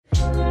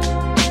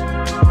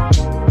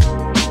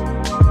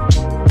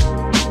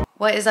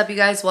What is up, you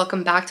guys?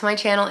 Welcome back to my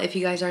channel. If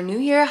you guys are new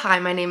here, hi,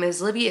 my name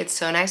is Libby. It's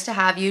so nice to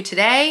have you.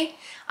 Today,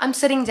 I'm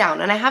sitting down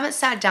and I haven't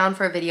sat down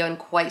for a video in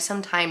quite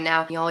some time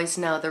now. You always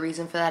know the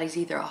reason for that is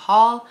either a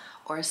haul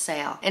or a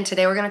sale. And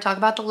today we're going to talk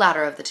about the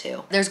latter of the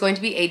two. There's going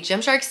to be a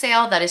Gymshark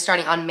sale that is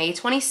starting on May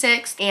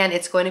 26th, and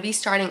it's going to be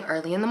starting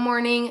early in the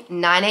morning,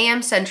 9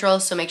 a.m. Central,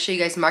 so make sure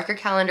you guys mark your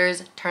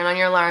calendars, turn on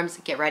your alarms,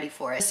 get ready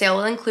for it. The sale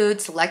will include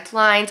select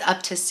lines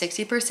up to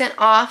 60%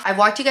 off. I've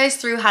walked you guys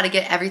through how to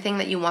get everything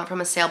that you want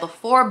from a sale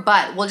before,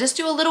 but we'll just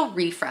do a little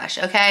refresh,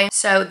 okay?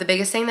 So the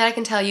biggest thing that I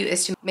can tell you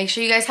is to make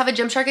sure you guys have a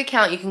Gymshark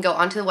account. You can go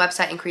onto the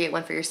website and create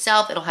one for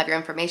yourself. It'll have your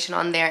information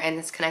on there and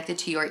it's connected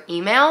to your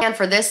email. And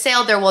for this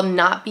sale, there will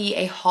not be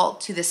a halt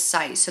to the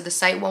site. So the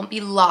site won't be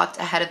locked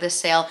ahead of the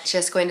sale. It's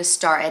just going to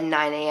start at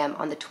 9 a.m.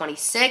 on the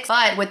 26th.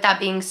 But with that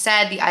being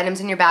said, the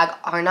items in your bag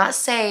are not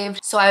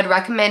saved. So I would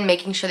recommend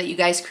making sure that you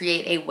guys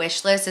create a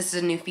wish list. This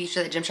is a new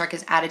feature that Gymshark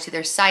has added to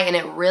their site, and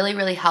it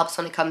really helps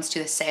when it comes to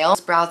the sale.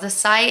 Just browse the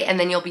site and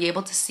then you'll be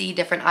able to see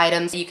different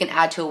items you can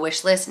add to a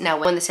wish list. Now,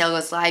 when the sale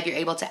goes live, you're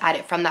able to add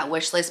it from that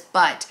wish list,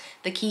 but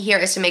the key here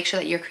is to make sure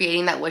that you're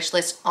creating that wish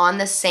list on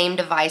the same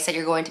device that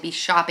you're going to be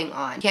shopping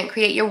on. You can't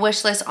create your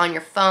wish list on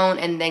your phone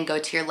and then go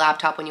to your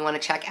laptop when you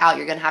want to check out.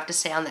 You're gonna have to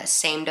stay on that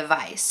same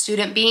device.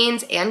 Student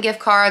beans and gift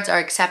cards are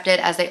accepted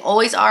as they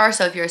always are,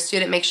 so if you're a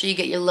student, make sure you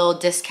get your little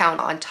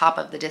discount on top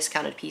of the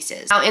discounted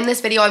pieces. Now in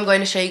this video, I'm going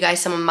to show you guys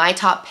some of my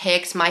top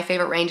picks, my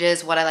favorite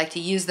ranges, what I like to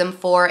use them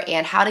for,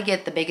 and how to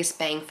get the biggest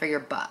bang for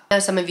your buck. I know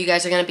some of you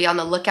guys are gonna be on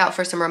the lookout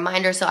for some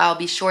reminders, so I'll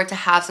be sure to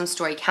have some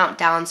story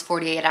countdowns,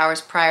 48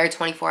 hours prior,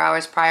 24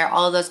 hours prior,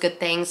 all of those good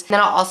things. And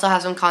then I'll also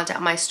have some content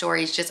on my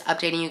stories just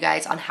updating you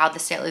guys on how the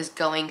sale is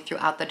going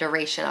throughout the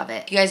duration of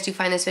it. If you guys do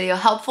find this video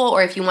helpful,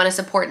 or if you want to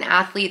support an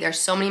athlete, there's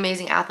so many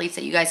amazing athletes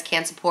that you guys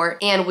can support,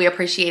 and we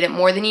appreciate it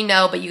more than you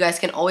know. But you guys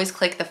can always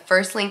click the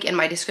first link in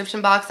my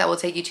description box that will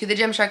take you to the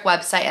Gymshark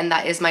website, and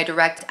that is my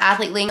direct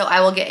athlete link. So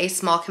I will get a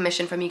small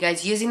commission from you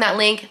guys using that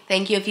link.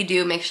 Thank you if you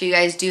do. Make sure you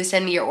guys do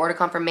send me your order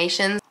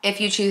confirmations if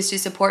you choose to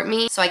support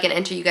me, so I can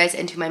enter you guys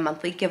into my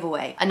monthly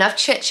giveaway. Enough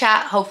chit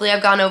chat. Hopefully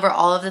I've gone over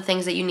all of the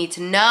things that you need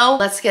to know.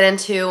 Let's get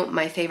into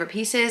my favorite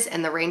pieces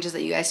and the ranges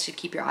that you guys should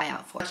keep your eye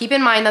out for. Keep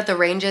in mind that the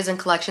ranges and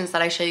collections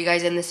that I show you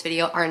guys in this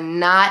video are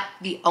not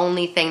the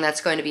only thing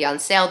that's going to be on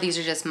sale. These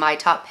are just my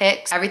top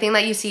picks. Everything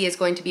that you see is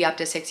going to be up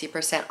to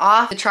 60%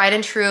 off. The tried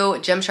and true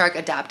Gymshark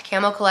Adapt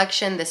Camo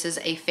collection. This is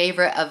a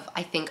favorite of,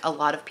 I think, a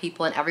lot of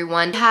people and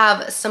everyone. We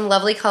have some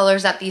lovely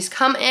colors that these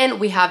come in.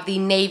 We have the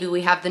navy,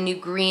 we have the new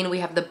green, we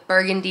have the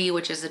burgundy,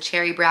 which is the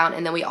cherry brown,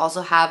 and then we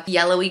also have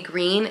yellowy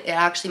green. It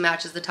actually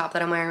matches the top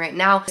that I'm wearing right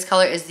now. This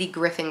color is the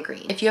griffin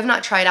green. If you have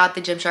not tried out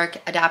the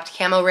Gymshark Adapt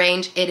Camo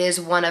range, it is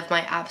one of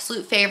my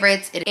absolute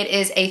favorites. It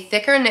is a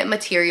thicker knit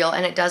material,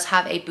 and it does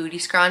have a booty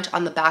scrunch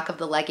on the back of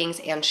the leggings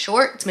and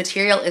shorts.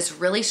 Material is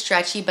really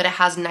stretchy, but it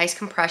has nice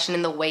compression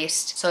in the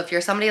waist. So if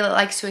you're somebody that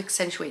likes to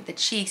accentuate the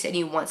cheeks and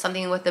you want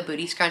something with the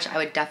booty scrunch, I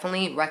would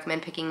definitely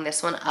recommend picking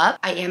this one up.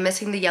 I am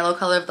missing the yellow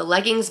color of the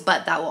leggings,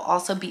 but that will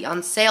also be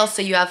on sale.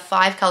 So you have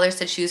 5 colors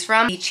to choose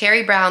from: the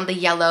cherry brown, the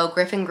yellow,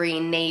 griffin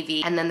green,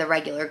 navy, and then the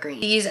regular green.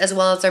 These, as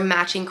well as their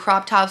matching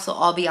crop tops, will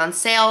all be on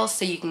sale,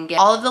 so you can get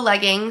all of the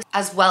leggings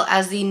as well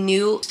as the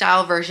new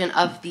style version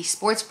of the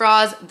sports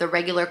bras, the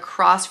regular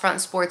cross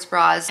front sports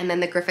bras, and then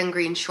the griffin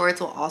green shorts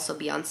will also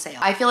be on sale.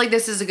 I feel like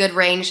this is a good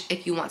range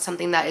if you want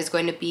something that is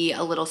going to be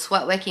a little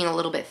sweat wicking, a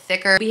little bit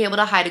thicker, be able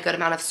to hide a good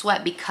amount of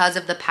sweat because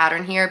of the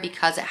pattern here,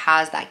 because it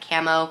has that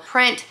camo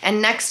print.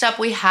 And next up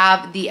we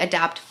have the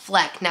Adapt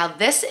Fleck. Now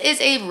this is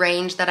a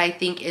range that I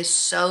think is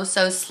so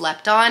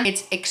slept on.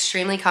 It's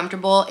extremely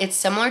comfortable. It's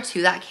similar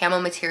to that camo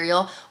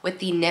material with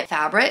the knit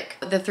fabric.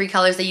 The 3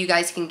 colors that you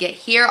guys can get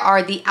here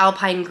are the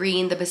alpine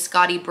green, the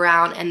biscotti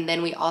brown, and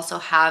then we also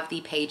have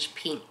the page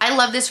pink. I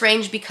love this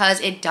range because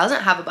it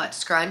doesn't have a butt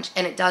scrunch,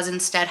 and it does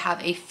instead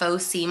have a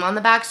faux seam on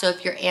the back. So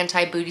if you're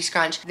anti-booty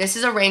scrunch, this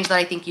is a range that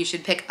I think you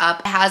should pick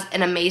up. It has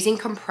an amazing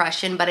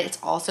compression, but it's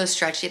also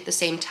stretchy at the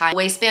same time. The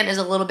waistband is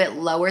a little bit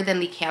lower than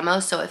the camo,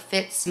 so it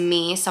fits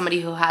me,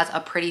 somebody who has a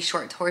pretty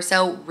short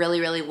torso,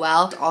 really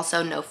well.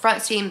 Also no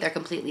front seam, they're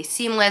completely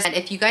seamless. And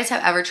if you guys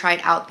have ever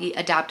tried out the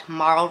Adapt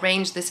Marl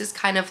range, this is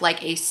kind of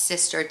like a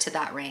sister to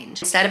that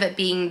range. Instead of it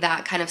being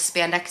that kind of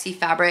spandexy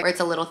fabric where it's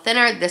a little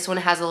thinner, this one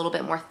has a little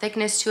bit more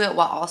thickness to it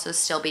while also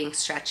still being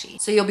stretchy.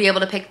 So you'll be able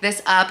to pick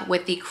this up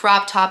with the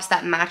crop tops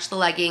that match the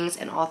leggings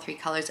in all 3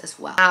 colors as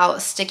well. Now,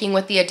 sticking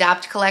with the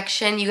Adapt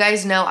collection, you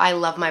guys know I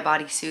love my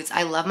bodysuits.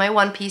 I love my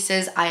one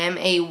pieces. I am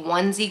a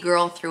onesie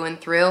girl through and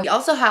through. We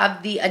also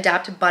have the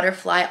Adapt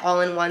Butterfly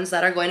all-in-ones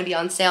that are going to be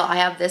on sale. I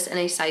have this in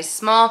a size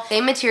small.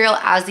 Same material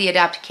as the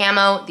Adapt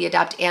Camo. The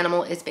Adapt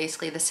Animal is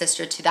basically the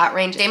sister to that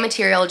range. Same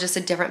material, just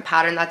a different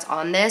pattern that's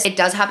on this. It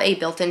does have a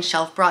built-in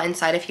shelf bra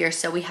inside of here,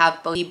 so we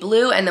have both the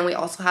blue and then we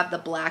also have the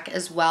black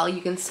as well.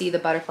 You can see the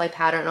butterfly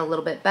pattern a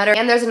little bit better,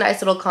 and there's a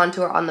nice little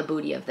contour on the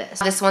booty of this.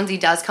 This onesie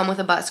does come with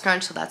a butt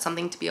scrunch, so that's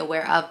something to be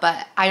aware of,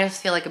 but I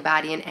just feel like a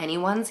baddie in any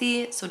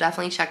onesie, so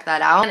definitely check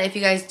that out. And if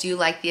you guys do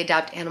like the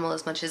Adapt Animal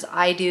as much as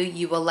I do,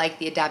 you will like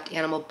the Adapt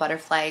Animal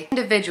Butterfly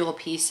individual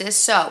pieces.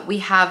 So we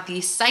have have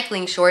the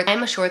cycling shorts.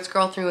 I'm a shorts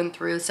girl through and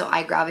through, so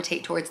I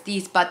gravitate towards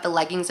these, but the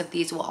leggings of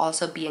these will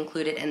also be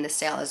included in the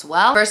sale as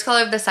well. First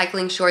color of the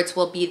cycling shorts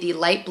will be the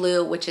light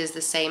blue, which is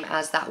the same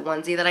as that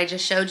onesie that I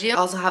just showed you. I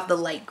also have the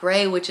light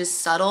gray, which is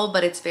subtle,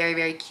 but it's very,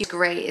 very cute.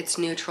 Gray, it's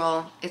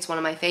neutral. It's one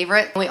of my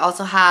favorites. We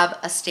also have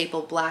a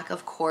staple black,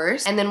 of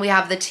course. And then we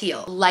have the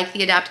teal. Like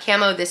the Adapt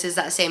Camo, this is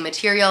that same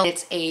material.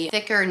 It's a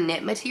thicker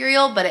knit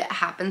material, but it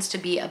happens to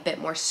be a bit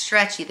more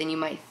stretchy than you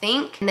might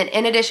think. And then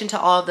in addition to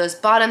all of those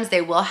bottoms,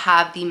 they will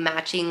have the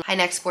matching high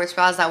neck sports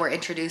bras that were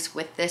introduced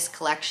with this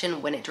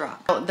collection when it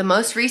dropped. So the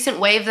most recent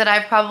wave that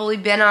I've probably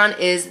been on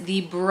is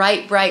the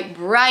bright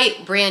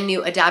brand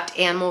new Adapt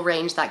Animal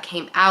range that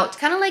came out. It's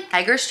kind of like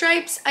tiger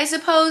stripes, I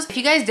suppose. If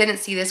you guys didn't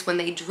see this when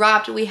they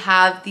dropped, we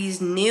have these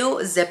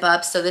new zip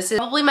ups. So this is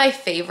probably my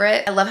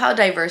favorite. I love how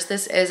diverse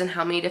this is and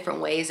how many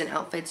different ways and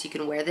outfits you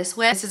can wear this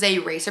with. This is a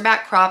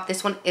racerback crop.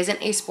 This one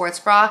isn't a sports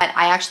bra, but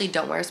I actually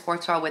don't wear a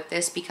sports bra with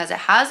this because it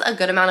has a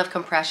good amount of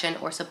compression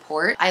or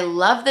support. I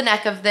love the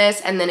neck of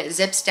this, and then it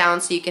zips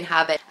down so you can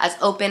have it as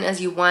open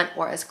as you want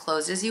or as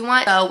closed as you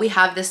want. So we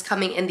have this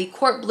coming in the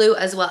court blue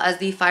as well as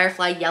the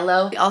firefly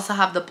yellow. We also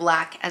have the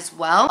black as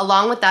well.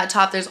 Along with that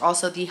top, there's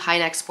also the high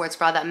neck sports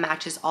bra that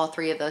matches all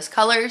three of those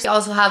colors. We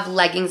also have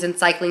leggings and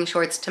cycling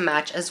shorts to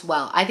match as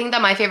well. I think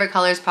that my favorite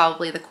color is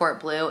probably the court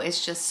blue.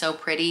 It's just so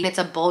pretty. It's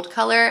a bold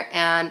color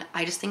and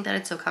I just think that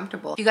it's so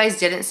comfortable. If you guys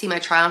didn't see my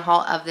try on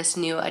haul of this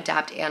new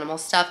Adapt Animal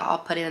stuff, I'll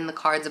put it in the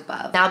cards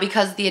above. Now,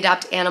 because the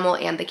Adapt Animal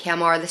and the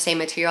Camo are the same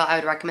material, I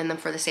would recommend them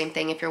for the same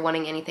thing if you're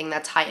wanting anything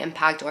that's high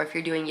impact or if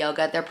you're doing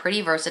yoga. They're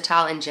pretty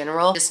versatile in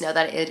general. Just know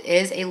that it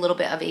is a little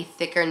bit of a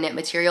thicker knit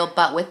material,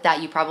 but with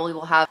that you probably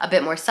will have a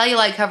bit more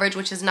cellulite coverage,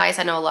 which is nice.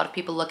 I know a lot of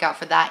people look out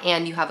for that,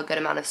 and you have a good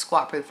amount of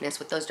squat proofness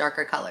with those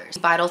darker colors.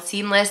 Vital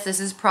Seamless, this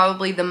is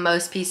probably the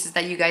most pieces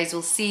that you guys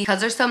will see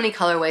because there's so many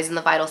colorways in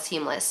the Vital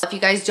Seamless. If you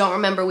guys don't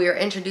remember, we were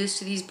introduced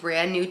to these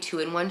brand new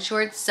 2-in-1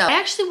 shorts, so I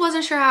actually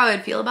wasn't sure how I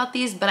would feel about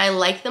these, but I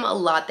like them a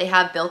lot. They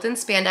have built-in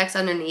spandex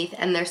underneath,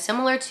 and they're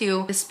similar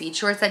to the speed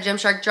shorts that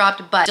Gymshark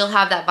dropped, but still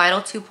have that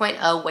Vital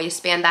 2.0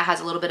 waistband that has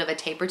a little bit of a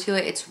taper to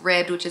it. It's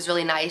ribbed, which is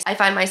really nice. I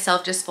find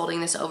myself just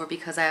folding this over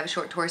because I have a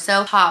short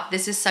torso. Top,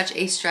 this is such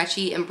a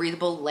stretchy and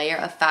breathable layer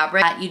of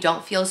fabric that you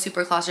don't feel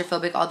super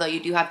claustrophobic, although you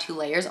do have 2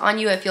 layers on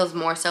you. It feels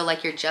more so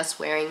like you're just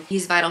wearing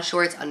these Vital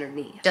shorts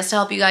underneath. Just to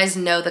help you guys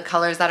know the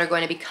colors that are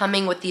going to be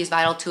coming with these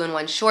Vital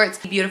 2-in-1 shorts: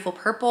 beautiful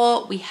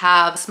purple, we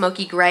have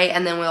smoky gray,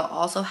 and then we'll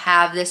also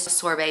have this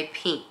sorbet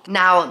pink.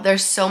 Now,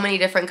 there's so many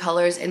different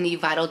colors in the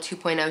Vital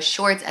 2.0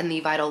 shorts and the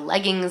Vital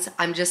leggings.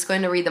 I'm just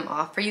going to read them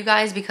off for you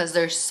guys because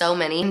there's so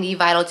many. In the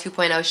Vital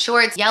 2.0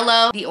 shorts,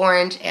 yellow, the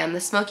orange, and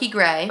the smoky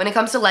gray. When it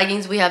comes to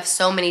leggings, we have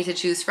so many to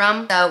choose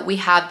from. So we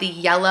have the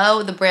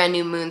yellow, the brand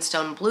new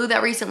Moonstone Blue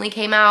that recently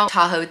came out,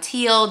 Tahoe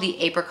Teal, the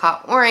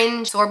Apricot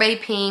Orange, Sorbet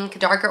Pink,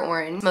 darker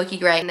orange, smoky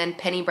gray, and then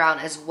penny brown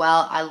as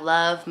well. I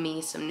love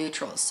me some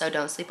neutrals, so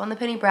don't sleep on the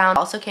penny brown.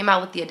 Also came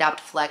out with the Adapt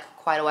Fleck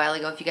quite a while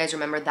ago. If you guys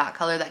remember that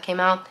color that came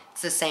out,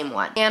 it's the same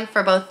one. And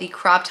for both the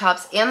crop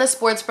tops and the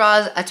sports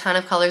bras, a ton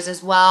of colors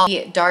as well.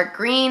 The dark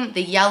green,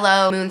 the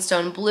yellow,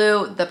 Moonstone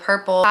Blue, the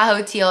purple,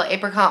 Tahoe Teal,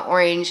 Apricot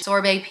Orange,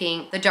 Sorbet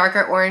Pink, the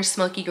darker orange,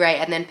 smoky gray,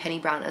 and then penny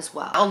brown as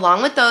well.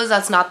 Along with those,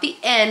 that's not the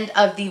end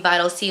of the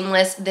Vital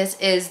Seamless. This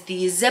is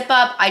the zip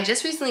up. I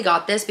just recently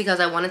got this because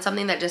I wanted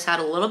something that just had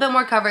a little bit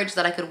more coverage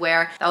that I could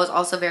wear that was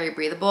also very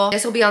breathable.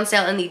 This will be on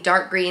sale in the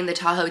dark green, the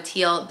Tahoe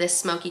Teal, this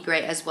smoky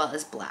gray, as well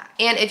as black.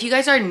 And if you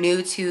guys are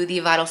new to the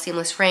Vital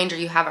Seamless range or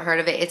you haven't heard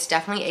of it, it's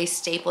definitely a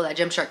staple that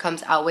Gymshark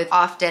comes out with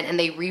often, and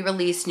they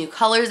re-release new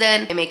colors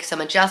in. They make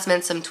some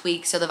adjustments, some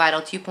tweaks, so the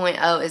Vital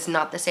 2.0 is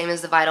not the same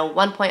as the Vital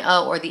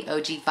 1.0 or the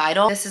OG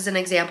Vital. This is an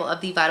example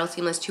of the Vital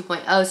Seamless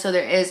 2.0. So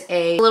there is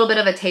a little bit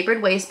of a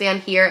tapered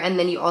waistband here, and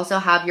then you also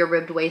have your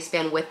ribbed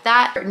waistband with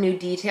that. New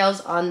details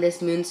on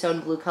this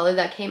Moonstone Blue color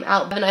that came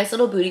out. Have a nice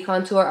little booty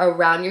contour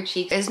around your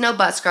cheeks. There's no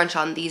butt scrunch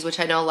on these, which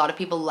I know a lot of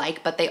people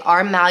like, but they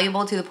are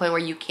malleable to the point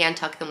where you can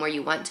tuck them where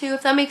you want to,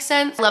 if that makes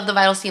sense. I love the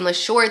Vital Seamless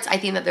shorts. I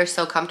think that they're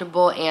so comfortable,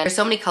 and there's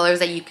so many colors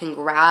that you can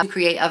grab to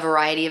create a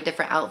variety of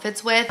different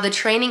outfits with. The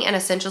Training and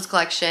Essentials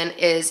collection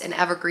is an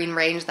evergreen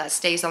range that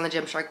stays on the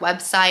Gymshark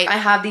website. I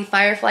have the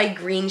Firefly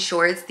green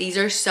shorts. These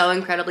are so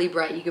incredibly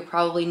bright, you could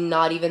probably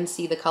not even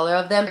see the color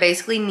of them.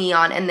 Basically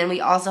neon. And then we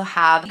also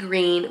have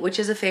green, which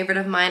is a favorite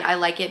of mine. I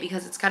like it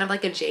because it's kind of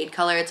like a jade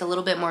color. It's a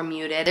little bit more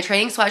muted. The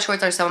training sweat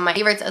shorts are some of my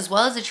favorites, as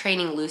well as the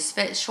training loose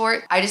fit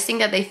short. I just think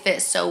that they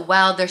fit so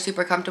well. They're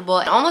super comfortable,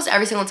 and almost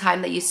every single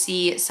time that you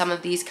see some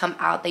of these come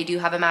out, they do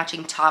have a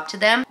matching top to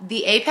them.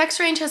 The Apex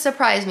range has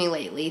surprised me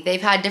lately.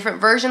 They've had different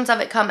versions of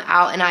it come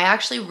out, and I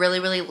actually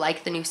really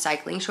like the new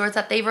cycling shorts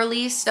that they've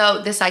released.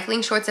 So the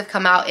cycling shorts have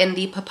come out in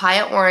the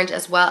papaya orange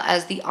as well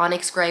as the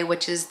onyx gray,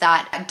 which is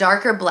that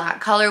darker black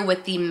color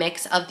with the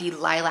mix of the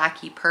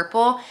lilac-y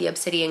purple, the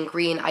obsidian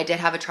green. I did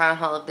have a try on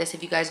haul of this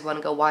if you guys want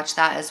to go watch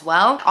that as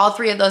well. All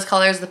three of those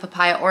colors, the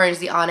papaya orange,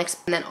 the onyx,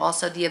 and then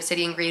also the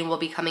obsidian green, will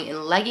be coming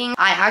in leggings.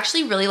 I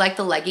actually really like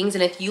the leggings,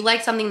 and if you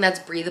like something that's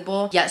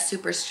breathable yet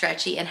super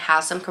stretchy and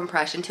has some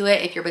compression to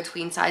it. If you're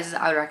between sizes,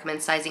 I would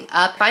recommend sizing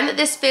up. I find that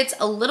this fits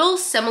a little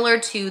similar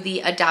to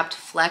the Adapt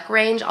Fleck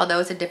range, although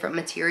it's a different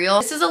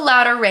material. This is a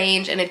louder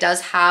range and it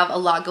does have a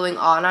lot going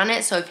on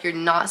it. So if you're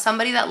not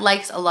somebody that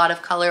likes a lot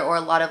of color or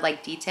a lot of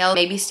like detail,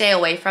 maybe stay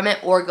away from it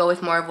or go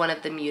with more of one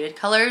of the muted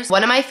colors.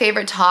 One of my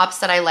favorite tops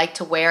that I like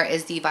to wear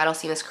is the Vital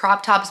Seamless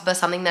crop tops, but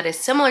something that is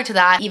similar to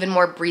that, even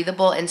more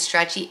breathable and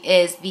stretchy,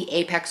 is the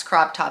Apex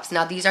crop tops.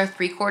 Now these are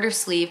 3/4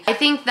 sleeve. I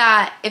think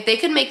that if they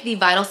could make the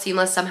Vital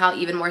Seamless somehow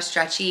even more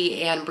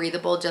stretchy and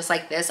breathable just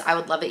like this, I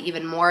would love it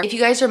even more. If you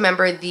guys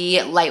remember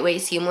the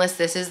lightweight seamless,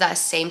 this is that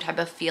same type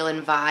of feel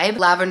and vibe.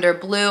 Lavender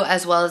blue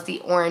as well as the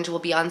orange will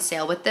be on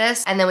sale with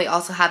this. And then we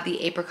also have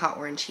the apricot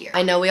orange here.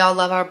 I know we all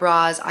love our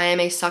bras. I am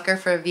a sucker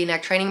for a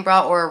V-neck training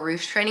bra or a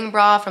ruche training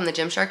bra from the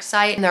Gymshark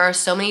site. And there are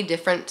so many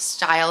different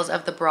styles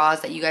of the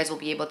bras that you guys will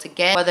be able to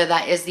get, whether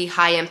that is the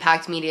high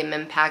impact, medium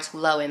impact,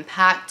 low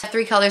impact. I have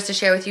 3 colors to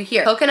share with you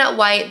here. Coconut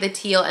white, the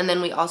teal, and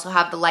then we also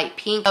have the light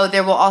pink. So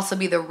there will also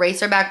be the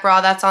racerback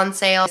bra that's on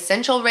sale,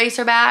 essential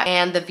racerback,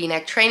 and the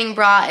V-neck training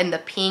bra in the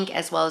pink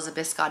as well as the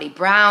biscotti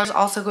brown. There's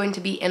also going to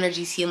be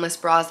energy seamless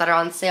bras that are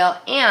on sale,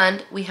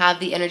 and we have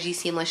the energy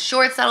seamless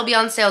shorts that'll be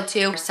on sale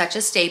too. They're such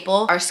a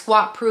staple. Are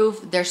squat proof.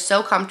 They're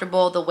so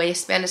comfortable. The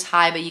waistband is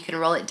high, but you can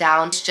roll it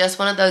down. It's just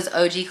one of those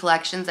OG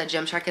collections that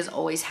Gymshark has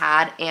always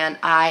had, and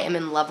I am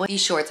in love with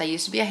these shorts. I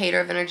used to be a hater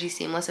of energy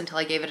seamless until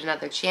I gave it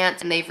another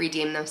chance, and they've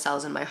redeemed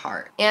themselves in my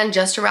heart. And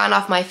just to round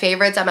off my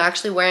favorites, I'm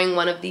actually wearing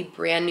one of the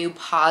brand new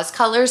Pause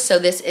colors. So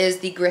this is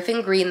the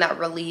Griffin Green that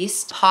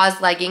released.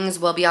 Pause leggings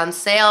will be on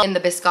sale in the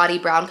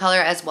biscotti brown color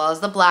as well as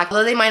the black.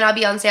 Although they might not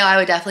be on sale, I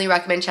would definitely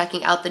recommend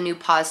checking out the new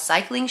Pause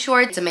cycling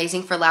shorts. It's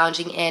amazing for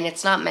lounging in.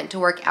 It's not meant to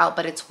work out,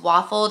 but it's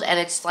waffled and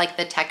it's like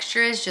the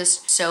texture is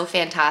just so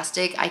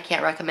fantastic. I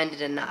can't recommend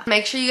it enough.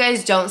 Make sure you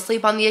guys don't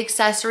sleep on the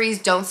accessories.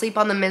 Don't sleep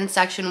on the men's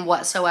section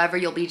whatsoever.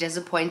 You'll be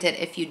disappointed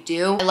if you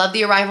do. I love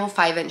the Arrival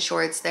 5-inch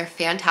shorts. They're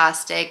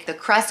fantastic. The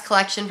Crest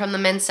collection from the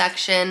men's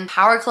section,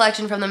 Power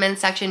collection from the men's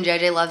section.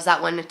 JJ loves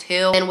that one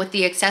too. And with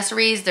the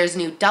accessories, there's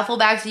new duffel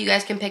bags that you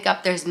guys can pick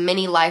up. There's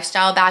mini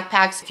lifestyle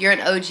backpacks. If you're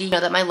an OG, you know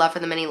that my love for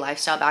the mini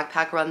lifestyle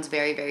backpack runs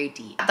very, very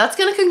deep. That's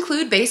gonna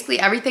conclude basically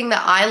everything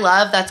that I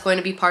love that's going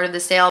to be part of the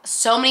sale.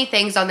 So many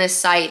things on this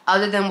site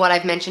other than what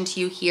I've mentioned to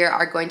you here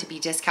are going to be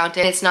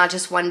discounted. It's not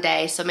just one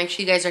day, so make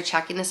sure you guys are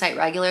checking the site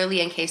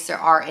regularly in case there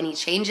are any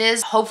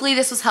changes. Hopefully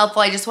this was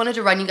helpful. I just wanted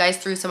to run you guys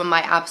through some of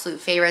my absolute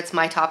favorites,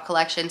 my top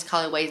collections,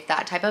 colorways,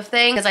 that type of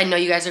thing, because I know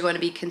you guys are going to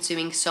be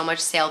consuming so much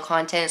sale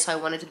content, so I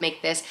wanted to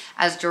make this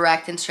as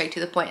direct and straight to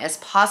the point as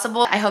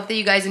possible. I hope that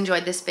you guys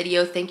enjoyed this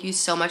video. Thank you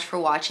so much for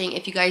watching.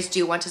 If you guys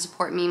do want to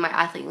support me, my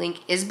athlete link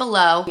is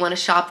below. You want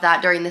to shop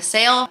that during the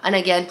sale. And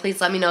again,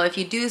 please let me know if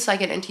you do so I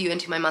can enter you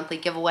into my monthly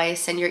giveaway.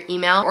 Send your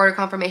email, order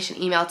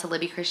confirmation email to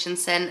Libby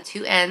Christensen,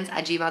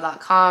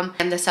 2Ns@gmail.com,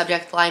 and the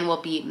subject line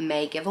will be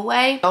May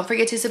giveaway. Don't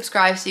forget to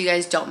subscribe so you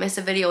guys don't miss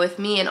a video with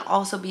me, and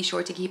also be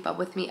sure to keep up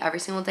with me every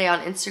single day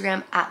on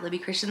Instagram at Libby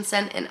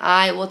Christensen, and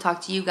I will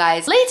talk to you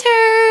guys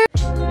later.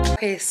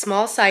 Okay,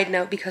 small side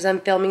note, because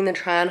I'm filming the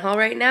try on haul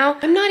right now,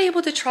 I'm not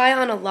able to try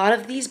on a lot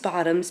of these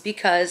bottoms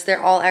because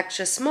they're all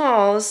extra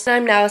smalls, and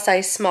I'm now a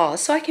size small,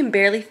 so I can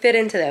barely fit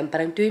into them,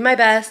 but I'm doing my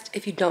best.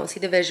 If you don't see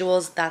the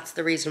visuals, that's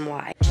the reason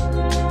why.